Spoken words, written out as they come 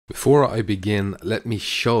Before I begin, let me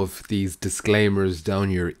shove these disclaimers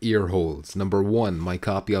down your ear holes. Number 1, my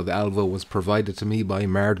copy of Alvo was provided to me by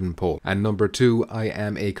MARDONPOL. And number 2, I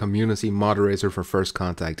am a community moderator for First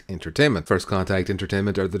Contact Entertainment. First Contact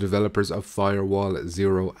Entertainment are the developers of Firewall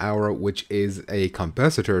 0 Hour, which is a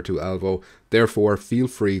competitor to Alvo. Therefore, feel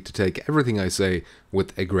free to take everything I say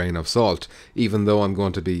with a grain of salt, even though I'm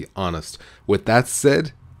going to be honest. With that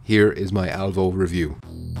said, here is my Alvo review.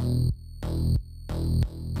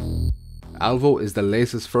 Alvo is the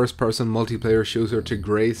latest first-person multiplayer shooter to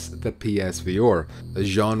grace the PSVR, a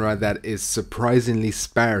genre that is surprisingly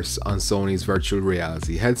sparse on Sony's virtual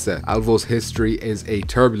reality headset. Alvo's history is a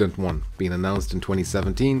turbulent one, being announced in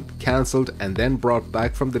 2017, cancelled and then brought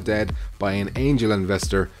back from the dead by an angel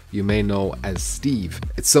investor you may know as Steve.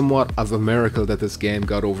 It's somewhat of a miracle that this game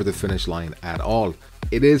got over the finish line at all.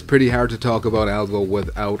 It is pretty hard to talk about Alvo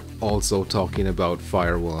without also talking about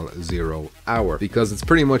Firewall 0 Hour, because it's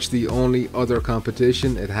pretty much the only other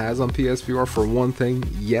competition it has on PSVR for one thing,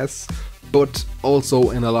 yes, but also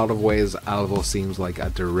in a lot of ways Alvo seems like a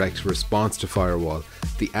direct response to Firewall.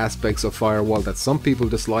 The aspects of Firewall that some people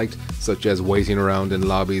disliked, such as waiting around in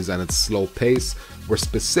lobbies and its slow pace, were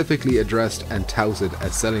specifically addressed and touted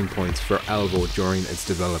as selling points for Alvo during its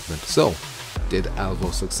development. So, did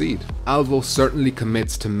Alvo succeed? Alvo certainly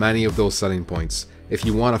commits to many of those selling points. If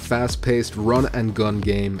you want a fast-paced run and gun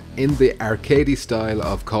game in the arcadey style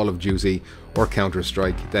of Call of Duty or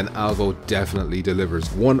Counter-Strike, then Alvo definitely delivers.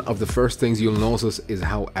 One of the first things you'll notice is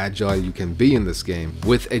how agile you can be in this game.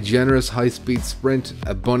 With a generous high-speed sprint,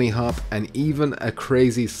 a bunny hop, and even a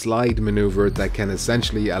crazy slide maneuver that can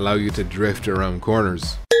essentially allow you to drift around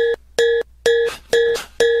corners.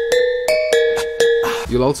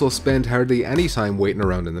 You'll also spend hardly any time waiting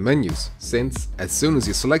around in the menus, since as soon as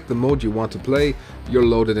you select the mode you want to play, you're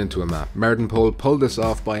loaded into a map. MARDONPOL pulled this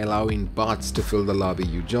off by allowing bots to fill the lobby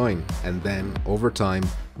you join, and then, over time,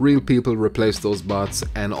 real people replace those bots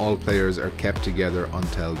and all players are kept together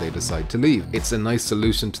until they decide to leave. It's a nice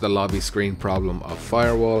solution to the lobby screen problem of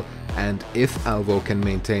Firewall, and if Alvo can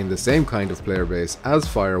maintain the same kind of player base as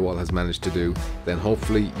Firewall has managed to do, then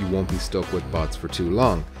hopefully you won't be stuck with bots for too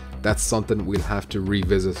long. That's something we'll have to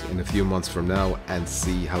revisit in a few months from now and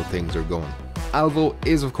see how things are going. Alvo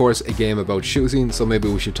is of course a game about shooting, so maybe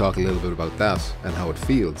we should talk a little bit about that and how it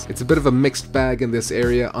feels. It's a bit of a mixed bag in this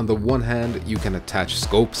area. On the one hand, you can attach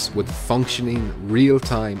scopes with functioning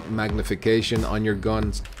real-time magnification on your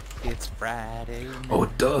guns. It's Friday night, Oh,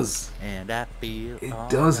 it does! and I feel It all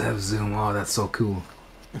does right. have zoom. Oh, that's so cool.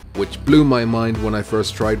 Which blew my mind when I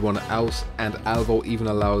first tried one out, and Alvo even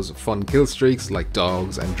allows fun kill streaks like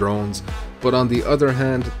dogs and drones, but on the other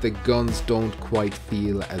hand, the guns don't quite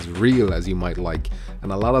feel as real as you might like,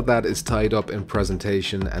 and a lot of that is tied up in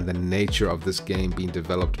presentation and the nature of this game being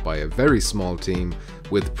developed by a very small team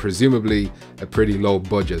with presumably a pretty low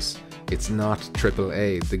budget. It's not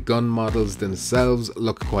AAA. The gun models themselves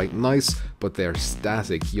look quite nice, but they're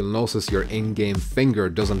static. You'll notice your in-game finger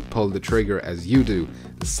doesn't pull the trigger as you do.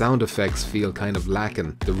 The sound effects feel kind of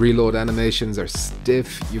lacking. The reload animations are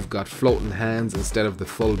stiff, you've got floating hands instead of the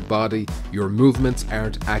full body. Your movements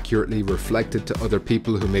aren't accurately reflected to other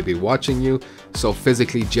people who may be watching you, so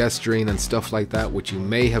physically gesturing and stuff like that, which you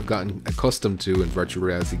may have gotten accustomed to in virtual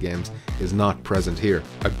reality games, is not present here.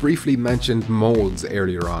 I briefly mentioned modes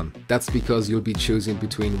earlier on. That's because you'll be choosing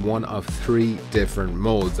between one of 3 different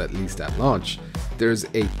modes, at least at launch. There's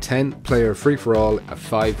a 10-player free-for-all, a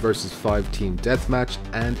 5 vs 5 team deathmatch,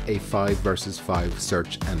 and a 5 vs 5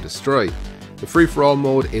 search and destroy. The free-for-all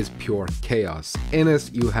mode is pure chaos. In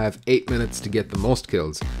it, you have 8 minutes to get the most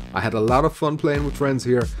kills. I had a lot of fun playing with friends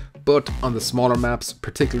here, but on the smaller maps,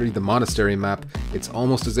 particularly the monastery map, it's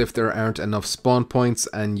almost as if there aren't enough spawn points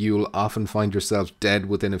and you'll often find yourself dead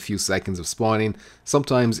within a few seconds of spawning,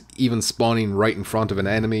 sometimes even spawning right in front of an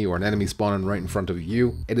enemy or an enemy spawning right in front of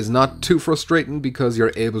you. It is not too frustrating because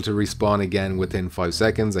you're able to respawn again within 5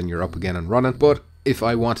 seconds and you're up again and running, but if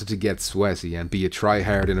I wanted to get sweaty and be a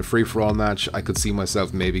tryhard in a free-for-all match, I could see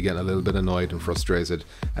myself maybe getting a little bit annoyed and frustrated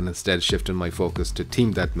and instead shifting my focus to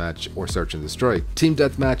team deathmatch or search and destroy. Team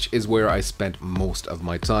deathmatch is where I spent most of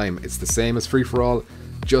my time. It's the same as free-for-all,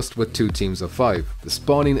 just with 2 teams of 5. The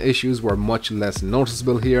spawning issues were much less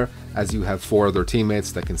noticeable here, as you have 4 other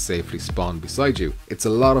teammates that can safely spawn beside you. It's a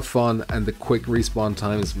lot of fun, and the quick respawn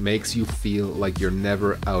times makes you feel like you're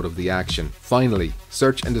never out of the action. Finally,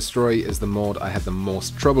 search and destroy is the mode I had the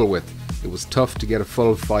most trouble with. It was tough to get a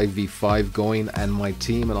full 5v5 going, and my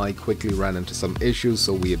team and I quickly ran into some issues,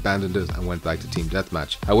 so we abandoned it and went back to team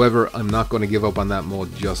deathmatch. However, I'm not going to give up on that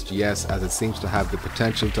mode just yet, as it seems to have the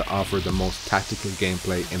potential to offer the most tactical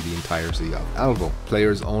gameplay in the entirety of Alvo.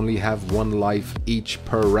 Players only have one life each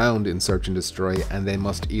per round in Search and Destroy, and they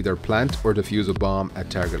must either plant or defuse a bomb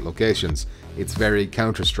at target locations. It's very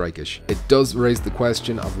Counter-Strike-ish. It does raise the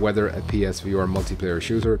question of whether a PSVR multiplayer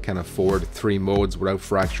shooter can afford 3 modes without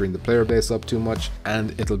fracturing the player base up too much,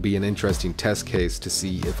 and it'll be an interesting test case to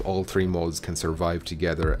see if all 3 modes can survive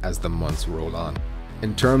together as the months roll on.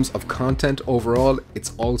 In terms of content overall,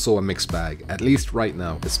 it's also a mixed bag, at least right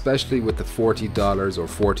now, especially with the $40 or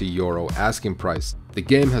 €40 asking price. The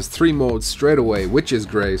game has 3 modes straight away, which is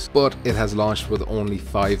great, but it has launched with only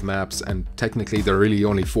 5 maps, and technically they're really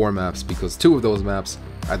only 4 maps because 2 of those maps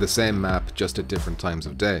are the same map just at different times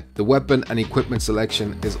of day. The weapon and equipment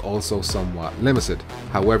selection is also somewhat limited.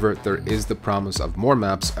 However, there is the promise of more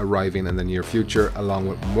maps arriving in the near future, along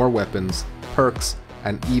with more weapons, perks,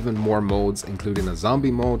 and even more modes, including a zombie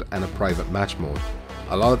mode and a private match mode.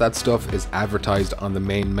 A lot of that stuff is advertised on the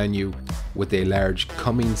main menu with a large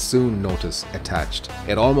 "coming soon" notice attached.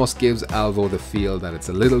 It almost gives Alvo the feel that it's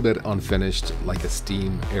a little bit unfinished, like a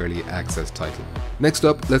Steam early access title. Next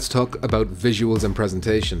up, let's talk about visuals and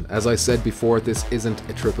presentation. As I said before, this isn't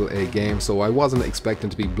a AAA game, so I wasn't expecting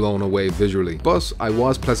to be blown away visually, but I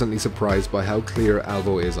was pleasantly surprised by how clear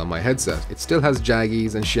Alvo is on my headset. It still has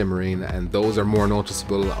jaggies and shimmering, and those are more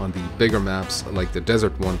noticeable on the bigger maps like the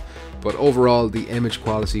desert one, but overall the image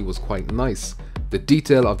quality was quite nice. The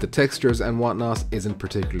detail of the textures and whatnot isn't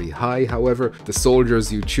particularly high, however, the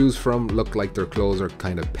soldiers you choose from look like their clothes are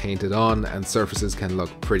kind of painted on, and surfaces can look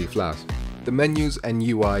pretty flat. The menus and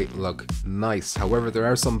UI look nice, however there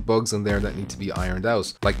are some bugs in there that need to be ironed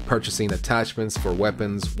out, like purchasing attachments for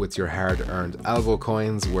weapons with your hard-earned Alvo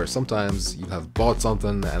coins, where sometimes you have bought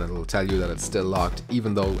something and it'll tell you that it's still locked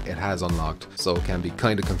even though it has unlocked, so it can be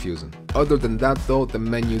kinda confusing. Other than that though, the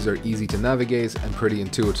menus are easy to navigate and pretty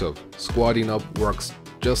intuitive. Squadding up works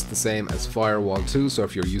just the same as Firewall 2, so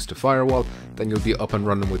if you're used to Firewall, then you'll be up and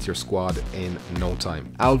running with your squad in no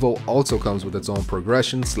time. Alvo also comes with its own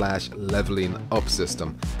progression / leveling up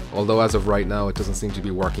system, although as of right now it doesn't seem to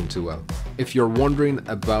be working too well. If you're wondering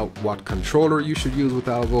about what controller you should use with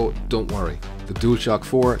Alvo, don't worry. The DualShock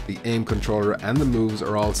 4, the aim controller and the moves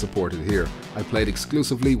are all supported here. I played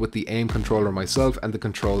exclusively with the aim controller myself and the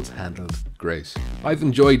controls handled great. I've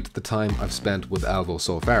enjoyed the time I've spent with Alvo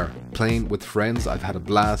so far. Playing with friends, I've had a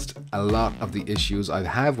blast. A lot of the issues I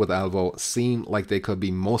have with Alvo seem like they could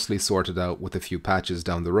be mostly sorted out with a few patches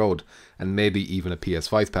down the road, and maybe even a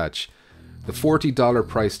PS5 patch. The $40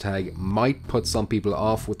 price tag might put some people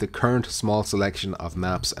off with the current small selection of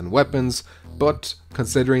maps and weapons, but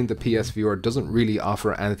considering the PSVR doesn't really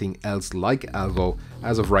offer anything else like Alvo,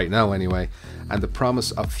 as of right now anyway, and the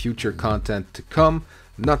promise of future content to come,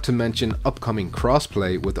 not to mention upcoming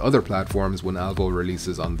crossplay with other platforms when Alvo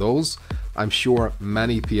releases on those, I'm sure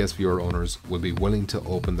many PSVR owners will be willing to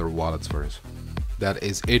open their wallets for it. That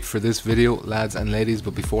is it for this video, lads and ladies,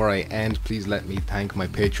 but before I end, please let me thank my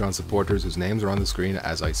Patreon supporters whose names are on the screen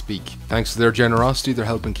as I speak. Thanks to their generosity, they're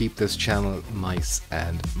helping keep this channel nice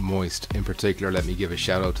and moist. In particular, let me give a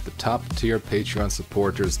shout out to the top tier Patreon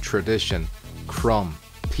supporters: Tradition, Crumb,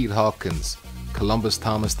 Pete Hawkins, Columbus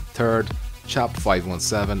Thomas III,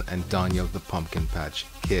 Chop517, and Daniel the Pumpkin Patch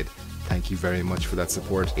Kid. Thank you very much for that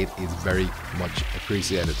support, it is very much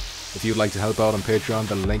appreciated. If you'd like to help out on Patreon,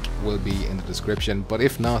 the link will be in the description, but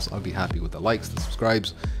if not, I'll be happy with the likes, the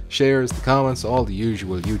subscribes, shares, the comments, all the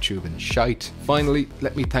usual YouTube and shite. Finally,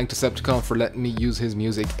 let me thank Decepticon for letting me use his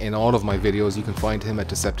music in all of my videos. You can find him at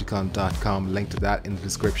Decepticon.com, link to that in the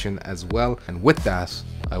description as well. And with that,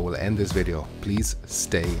 I will end this video. Please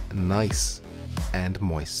stay nice and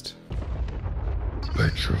moist.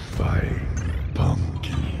 Petrifying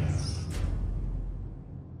pumpkin.